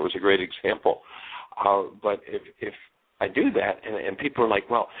listening. It was a great example. But if I do that, and people are like,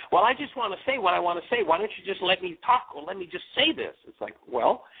 well, I just want to say what I want to say. Why don't you just let me talk, or let me just say this? It's like,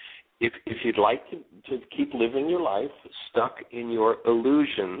 well, if you'd like to keep living your life stuck in your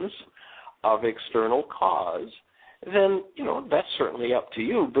illusions of external cause, then, you know, that's certainly up to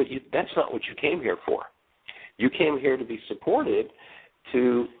you, but that's not what you came here for. You came here to be supported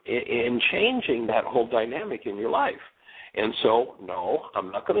in changing that whole dynamic in your life. And so, no,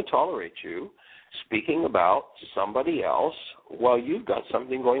 I'm not going to tolerate you speaking about somebody else while you've got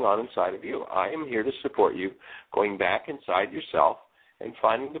something going on inside of you. I am here to support you going back inside yourself and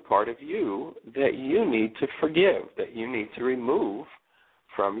finding the part of you that you need to forgive, that you need to remove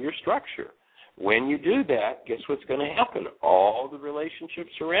from your structure. When you do that, guess what's going to happen? All the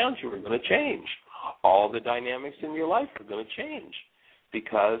relationships around you are going to change. All the dynamics in your life are going to change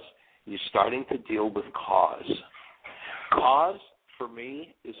because you're starting to deal with cause. Cause, for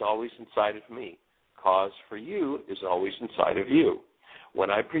me, is always inside of me. Cause for you is always inside of you.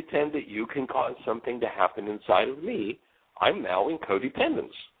 When I pretend that you can cause something to happen inside of me, I'm now in codependence.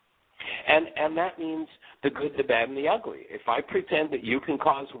 And that means the good, the bad, and the ugly. If I pretend that you can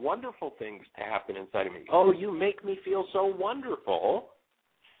cause wonderful things to happen inside of me, oh, you make me feel so wonderful,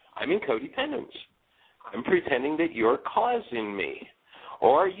 I'm in codependence. I'm pretending that you're causing me.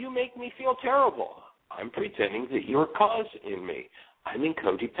 Or you make me feel terrible. I'm pretending that you're cause in me. I'm in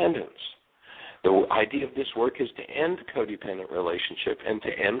codependence. The idea of this work is to end codependent relationship and to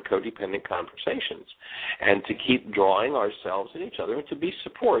end codependent conversations and to keep drawing ourselves and each other and to be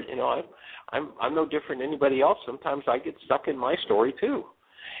support. You know, I'm no different than anybody else. Sometimes I get stuck in my story too.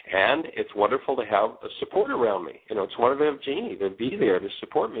 And it's wonderful to have a support around me. You know, it's wonderful to have Jeanie to be there to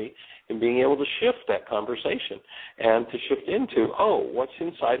support me in being able to shift that conversation and to shift into, oh, what's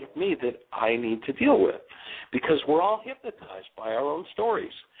inside of me that I need to deal with? Because we're all hypnotized by our own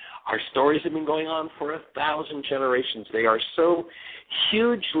stories. Our stories have been going on for 1,000 generations. They are so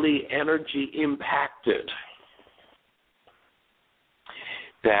hugely energy impacted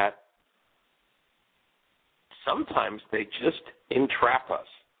that sometimes they just entrap us.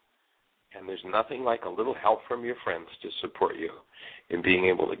 And there's nothing like a little help from your friends to support you in being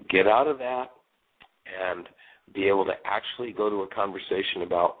able to get out of that and be able to actually go to a conversation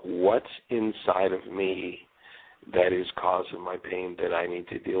about what's inside of me that is causing my pain that I need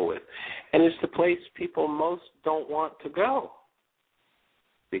to deal with. And it's the place people most don't want to go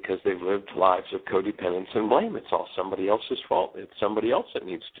because they've lived lives of codependence and blame. It's all somebody else's fault. It's somebody else that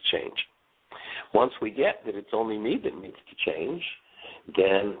needs to change. Once we get that it's only me that needs to change,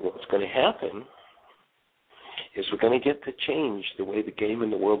 then what's going to happen is we're going to get to change the way the game in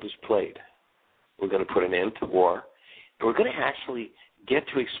the world is played. We're going to put an end to war. And we're going to actually get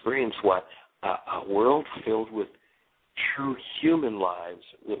to experience what a world filled with true human lives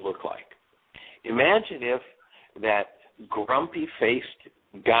would look like. Imagine if that grumpy-faced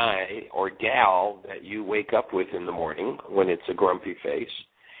guy or gal that you wake up with in the morning when it's a grumpy face,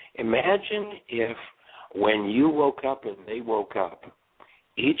 imagine if when you woke up and they woke up,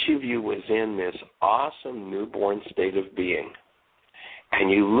 each of you was in this awesome newborn state of being, and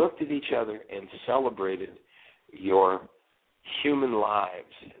you looked at each other and celebrated your human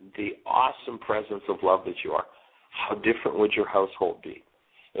lives, the awesome presence of love that you are. How different would your household be?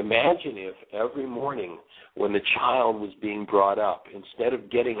 Imagine if every morning when the child was being brought up, instead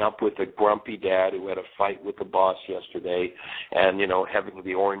of getting up with a grumpy dad who had a fight with the boss yesterday and, having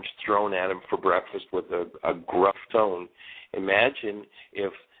the orange thrown at him for breakfast with a gruff tone, imagine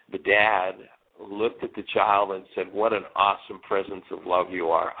if the dad looked at the child and said, "What an awesome presence of love you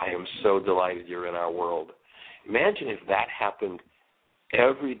are. I am so delighted you're in our world." Imagine if that happened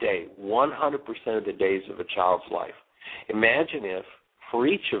every day, 100% of the days of a child's life. Imagine if, for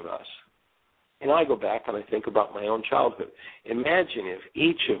each of us, I go back and I think about my own childhood. Imagine if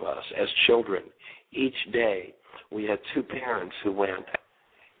each of us as children, each day, we had two parents who went,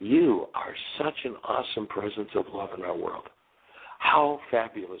 "You are such an awesome presence of love in our world. How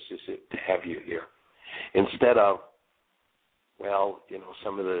fabulous is it to have you here?" Instead of,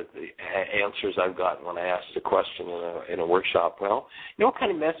 some of the answers I've gotten when I asked a question in a workshop, what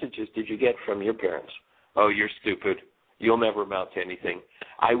kind of messages did you get from your parents? "Oh, you're stupid. You'll never amount to anything.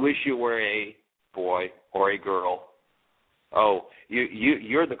 I wish you were a boy or a girl. Oh,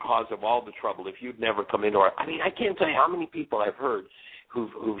 you're the cause of all the trouble. If you'd never come into our..." I can't tell you how many people I've heard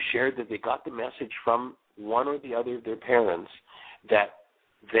who've shared that they got the message from one or the other of their parents that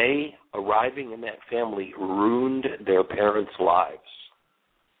they, arriving in that family, ruined their parents' lives.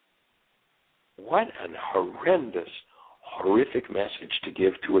 What an horrendous, horrific message to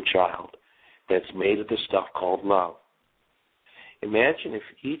give to a child that's made of the stuff called love. Imagine if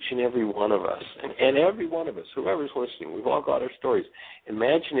each and every one of us, and every one of us, whoever's listening, we've all got our stories.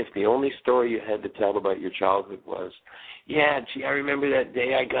 Imagine if the only story you had to tell about your childhood was, "Yeah, gee, I remember that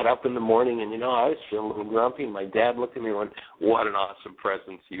day I got up in the morning and, I was feeling a little grumpy, and my dad looked at me and went, 'What an awesome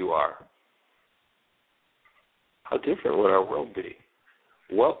presence you are.'" How different would our world be?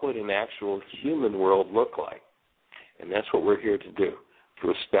 What would an actual human world look like? And that's what we're here to do, to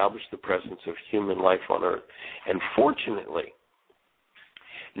establish the presence of human life on earth. And fortunately,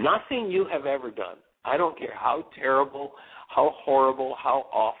 nothing you have ever done, I don't care how terrible, how horrible, how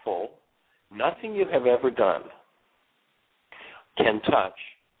awful, nothing you have ever done can touch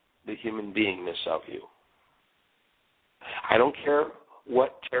the human beingness of you. I don't care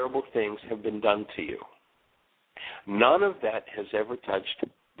what terrible things have been done to you. None of that has ever touched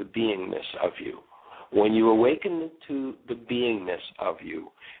the beingness of you. When you awaken to the beingness of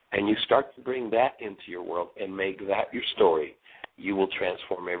you and you start to bring that into your world and make that your story, you will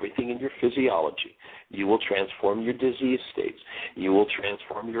transform everything in your physiology. You will transform your disease states. You will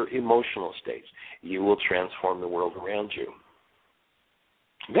transform your emotional states. You will transform the world around you.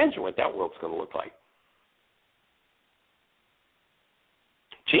 Imagine what that world's going to look like.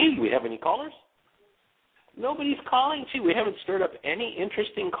 Gee, do we have any callers? Nobody's calling. Gee, we haven't stirred up any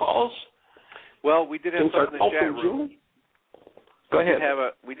interesting calls. Well, we did have something in the chat room. Go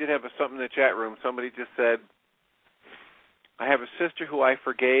ahead. We did have something in the chat room. Somebody just said, "I have a sister who I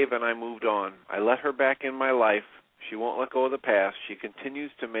forgave and I moved on. I let her back in my life. She won't let go of the past. She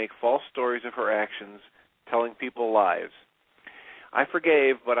continues to make false stories of her actions, telling people lies. I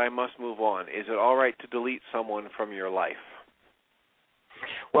forgave, but I must move on. Is it all right to delete someone from your life?"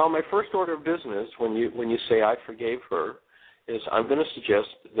 Well, my first order of business when you say I forgave her is I'm going to suggest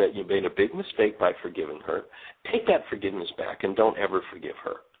that you made a big mistake by forgiving her. Take that forgiveness back and don't ever forgive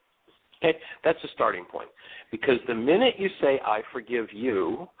her. Okay? That's a starting point. Because the minute you say, "I forgive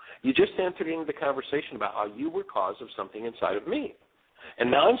you," you just entered into the conversation about how you were cause of something inside of me. And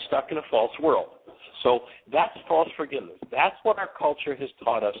now I'm stuck in a false world. So that's false forgiveness. That's what our culture has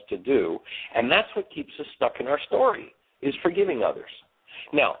taught us to do, and that's what keeps us stuck in our story, is forgiving others.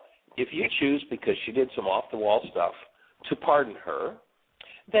 Now, if you choose, because she did some off-the-wall stuff, to pardon her,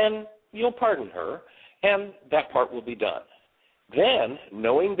 then you'll pardon her, and that part will be done. Then,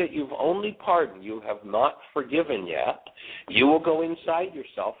 knowing that you've only pardoned, you have not forgiven yet, you will go inside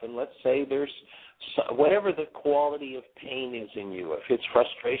yourself, and let's say there's So whatever the quality of pain is in you, if it's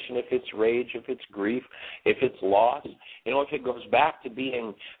frustration, if it's rage, if it's grief, if it's loss, if it goes back to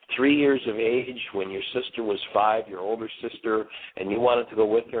being 3 years of age when your sister was 5, your older sister, and you wanted to go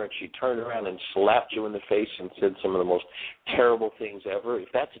with her and she turned around and slapped you in the face and said some of the most terrible things ever,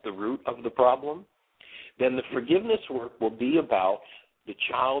 if that's the root of the problem, then the forgiveness work will be about the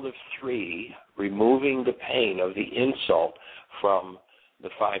child of 3 removing the pain of the insult from the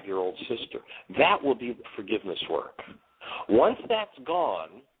 5-year-old sister. That will be the forgiveness work. Once that's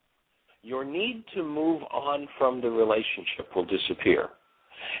gone, your need to move on from the relationship will disappear.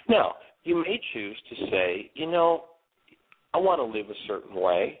 Now, you may choose to say, I want to live a certain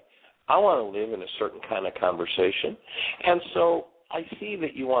way. I want to live in a certain kind of conversation. And so I see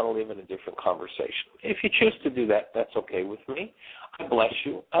that you want to live in a different conversation. If you choose to do that, that's okay with me. I bless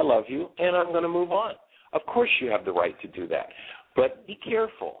you. I love you. And I'm going to move on. Of course you have the right to do that. But be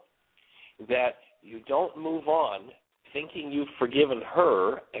careful that you don't move on thinking you've forgiven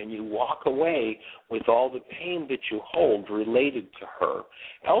her and you walk away with all the pain that you hold related to her.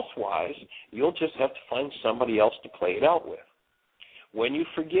 Elsewise, you'll just have to find somebody else to play it out with. When you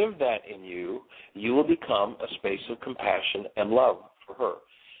forgive that in you, you will become a space of compassion and love for her.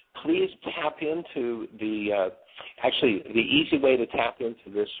 Please tap into the easy way to tap into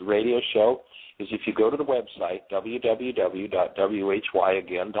this radio show is if you go to the website,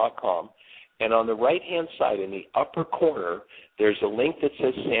 www.whyagain.com, and on the right-hand side in the upper corner, there's a link that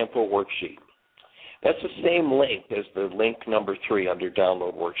says Sample Worksheet. That's the same link as the link number 3 under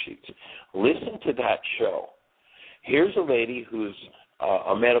Download Worksheets. Listen to that show. Here's a lady who's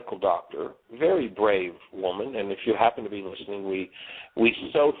a medical doctor, very brave woman, and if you happen to be listening, we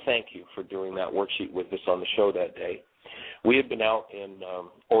so thank you for doing that worksheet with us on the show that day. We had been out in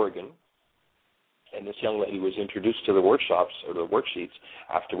Oregon, and this young lady was introduced to the workshops or the worksheets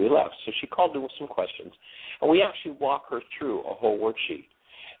after we left. So she called in with some questions, and we actually walk her through a whole worksheet.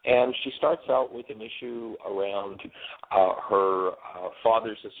 And she starts out with an issue around her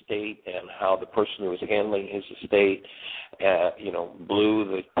father's estate and how the person who was handling his estate, blew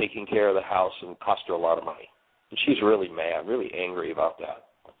the taking care of the house and cost her a lot of money. And she's really mad, really angry about that.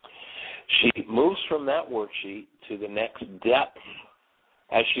 She moves from that worksheet to the next depth.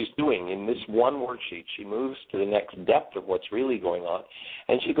 As she's doing in this one worksheet, she moves to the next depth of what's really going on,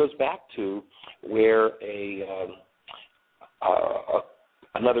 and she goes back to where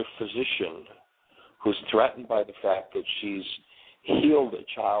another physician who's threatened by the fact that she's healed a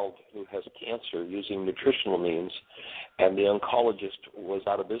child who has cancer using nutritional means, and the oncologist was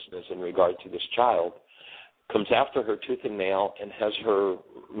out of business in regard to this child, comes after her tooth and nail and has her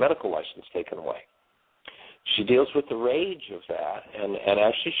medical license taken away. She deals with the rage of that, and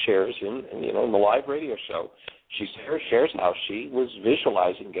as she shares in the live radio show, she shares how she was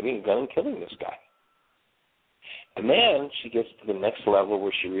visualizing getting a gun and killing this guy. And then she gets to the next level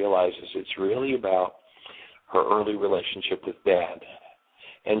where she realizes it's really about her early relationship with Dad.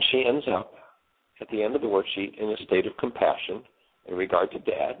 And she ends up, at the end of the worksheet, in a state of compassion in regard to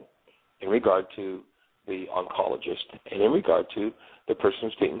Dad, in regard to the oncologist, and in regard to the person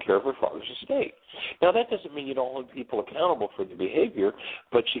who's taking care of her father's estate. Now, that doesn't mean you don't hold people accountable for the behavior,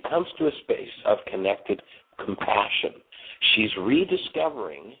 but she comes to a space of connected compassion. She's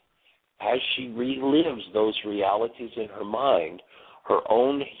rediscovering, as she relives those realities in her mind, her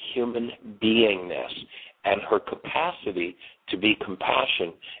own human beingness and her capacity to be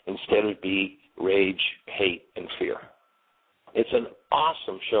compassion instead of be rage, hate, and fear. It's an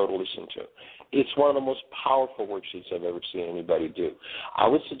awesome show to listen to. It's one of the most powerful worksheets I've ever seen anybody do. I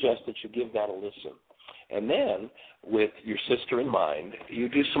would suggest that you give that a listen. And then, with your sister in mind, you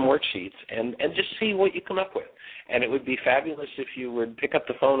do some worksheets and just see what you come up with. And it would be fabulous if you would pick up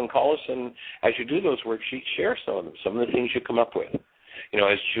the phone and call us, and as you do those worksheets, share some of them, some of the things you come up with.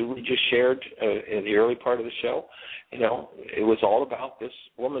 As Julie just shared in the early part of the show, it was all about this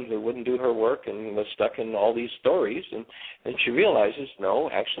woman who wouldn't do her work and was stuck in all these stories. And she realizes, no,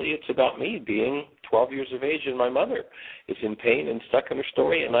 actually it's about me being 12 years of age and my mother is in pain and stuck in her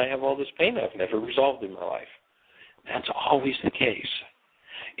story, and I have all this pain I've never resolved in my life. That's always the case.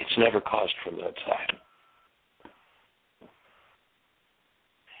 It's never caused from that side.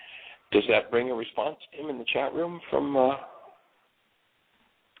 Does that bring a response, Tim, in the chat room from...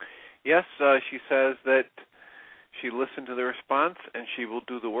 Yes, she says that she listened to the response and she will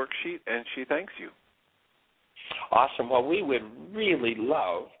do the worksheet, and she thanks you. Awesome. Well, we would really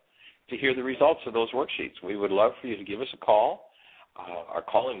love to hear the results of those worksheets. We would love for you to give us a call. Our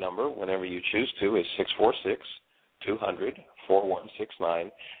calling number, whenever you choose to, is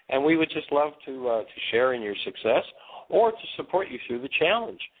 646-200-4169, and we would just love to share in your success or to support you through the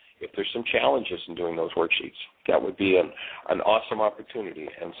challenge. if there's some challenges in doing those worksheets. That would be an awesome opportunity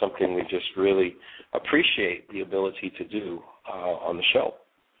and something we just really appreciate the ability to do on the show.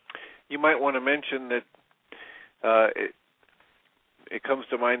 You might want to mention that it comes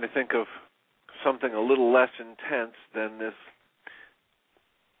to mind to think of something a little less intense than this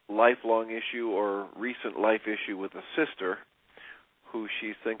lifelong issue or recent life issue with a sister who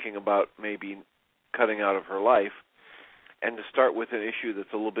she's thinking about maybe cutting out of her life, and to start with an issue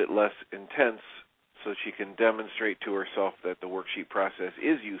that's a little bit less intense so she can demonstrate to herself that the worksheet process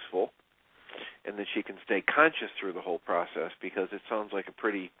is useful and that she can stay conscious through the whole process, because it sounds like a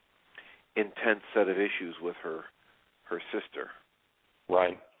pretty intense set of issues with her sister.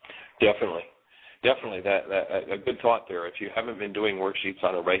 Right. Definitely. That a good thought there. If you haven't been doing worksheets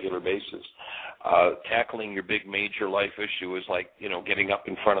on a regular basis, tackling your big major life issue is like, getting up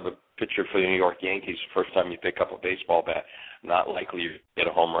in front of the pitcher for the New York Yankees the first time you pick up a baseball bat. Not likely you get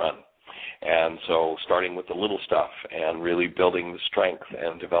a home run. And so starting with the little stuff and really building the strength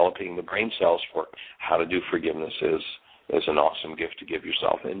and developing the brain cells for how to do forgiveness is an awesome gift to give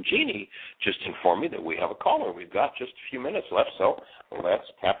yourself. And Jeanie just informed me that we have a caller. We've got just a few minutes left, so let's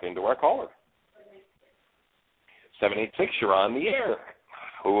tap into our caller. 786, you're on the air.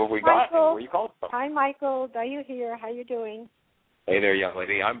 Who have we got? Michael. And where are you calling from? Hi, Michael. Are you here? How you doing? Hey there, young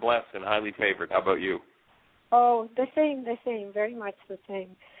lady. I'm blessed and highly favored. How about you? Oh, the same, very much the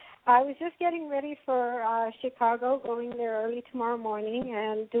same. I was just getting ready for Chicago, going there early tomorrow morning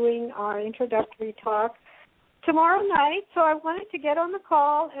and doing our introductory talk tomorrow night. So I wanted to get on the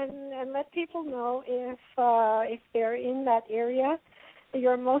call and let people know if they're in that area,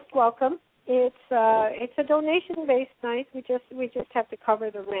 you're most welcome. It's a donation-based night. We just have to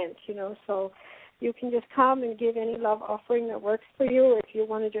cover the rent, so you can just come and give any love offering that works for you. Or if you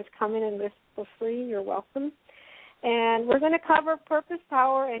want to just come in and listen for free, you're welcome. And we're going to cover purpose,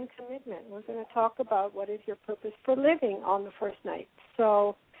 power, and commitment. We're going to talk about what is your purpose for living on the first night.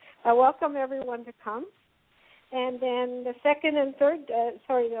 So I welcome everyone to come. And then the second and third,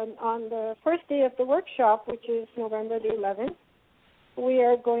 on the first day of the workshop, which is November the 11th, we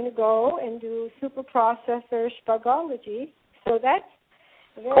are going to go and do superprocessor spagology. So that's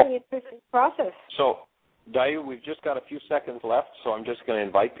a very interesting process. So, Dayu, we've just got a few seconds left, so I'm just going to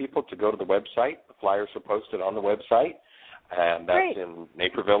invite people to go to the website. The flyers are posted on the website, and that's in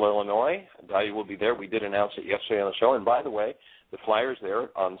Naperville, Illinois. Dayu will be there. We did announce it yesterday on the show. And by the way, the flyers there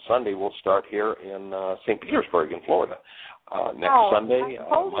on Sunday will start here in St. Petersburg in Florida. Next Sunday,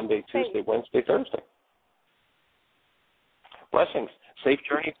 Monday, Tuesday, Wednesday, Thursday. Blessings. Safe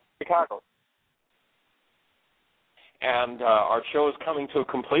journey to Chicago. And our show is coming to a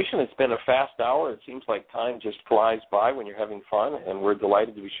completion. It's been a fast hour. It seems like time just flies by when you're having fun, and we're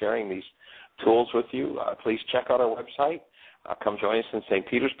delighted to be sharing these tools with you. Please check out our website. Come join us in St.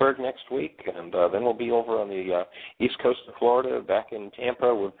 Petersburg next week, and then we'll be over on the east coast of Florida, back in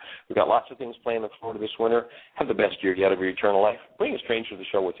Tampa. We've got lots of things planned in Florida this winter. Have the best year yet of your eternal life. Bring a stranger to the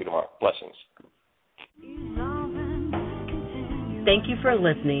show with you tomorrow. Blessings. Thank you for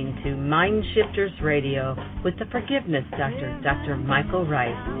listening to Mind Shifters Radio with the Forgiveness Doctor, Dr. Michael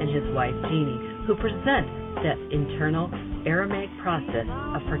Ryce, and his wife Jeanie, who present the internal Aramaic process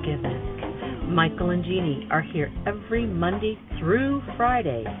of forgiveness. Michael and Jeanie are here every Monday through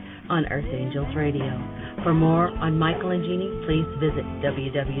Friday on Earth Angels Radio. For more on Michael and Jeanie, please visit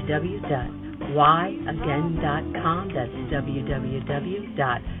www.whyagain.com. That's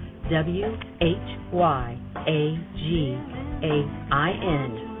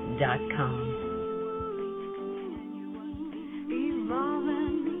www.whyagain.com.